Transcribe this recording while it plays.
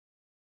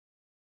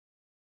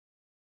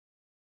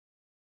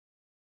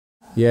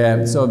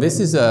Yeah, so this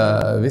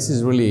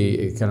is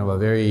really kind of a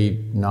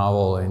very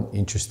novel and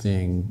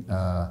interesting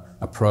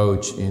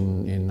approach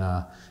in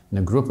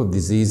a group of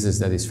diseases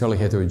that is fairly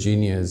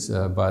heterogeneous,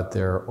 but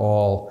they're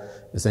all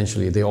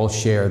essentially, they all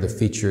share the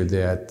feature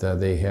that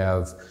they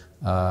have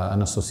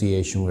an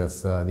association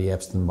with the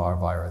Epstein-Barr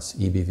virus,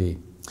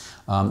 EBV.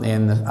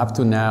 And up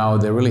to now,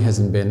 there really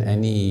hasn't been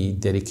any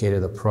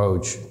dedicated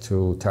approach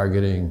to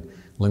targeting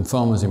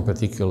lymphomas in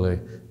particular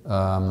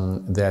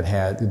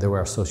that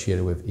were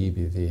associated with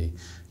EBV.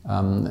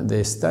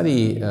 The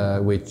study,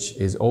 which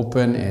is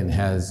open and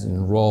has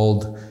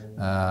enrolled,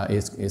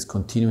 is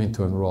continuing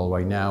to enroll.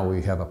 Right now,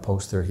 we have a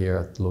poster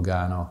here at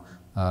Lugano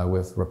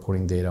with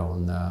reporting data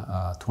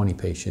on 20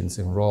 patients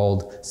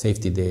enrolled,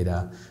 safety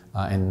data,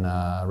 and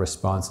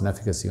response and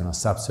efficacy on a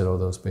subset of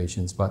those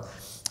patients. But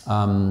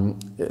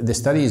the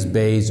study is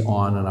based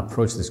on an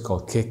approach that's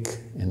called kick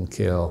and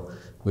kill,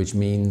 which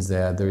means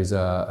that there is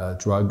a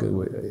drug,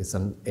 it's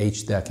an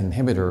HDAC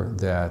inhibitor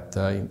that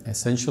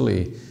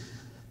essentially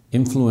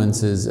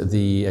influences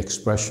the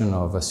expression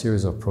of a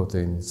series of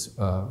proteins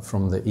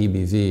from the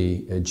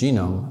EBV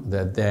genome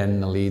that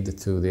then lead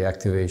to the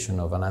activation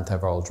of an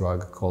antiviral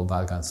drug called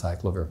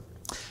Valganciclovir.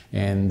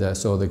 And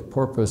so the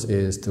purpose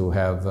is to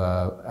have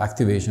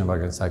activation of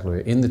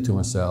Valganciclovir in the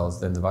tumor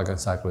cells. Then the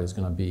Valganciclovir is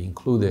going to be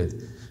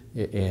included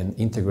and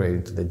integrated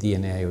into the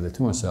DNA of the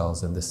tumor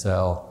cells, and the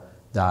cell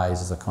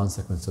dies as a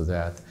consequence of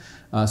that.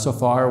 So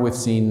far, we've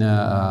seen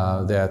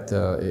that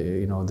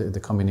the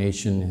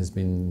combination has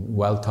been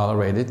well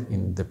tolerated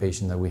in the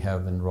patient that we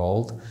have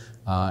enrolled,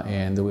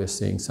 and we're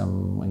seeing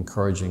some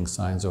encouraging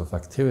signs of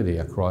activity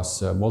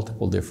across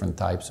multiple different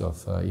types of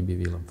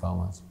EBV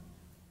lymphomas.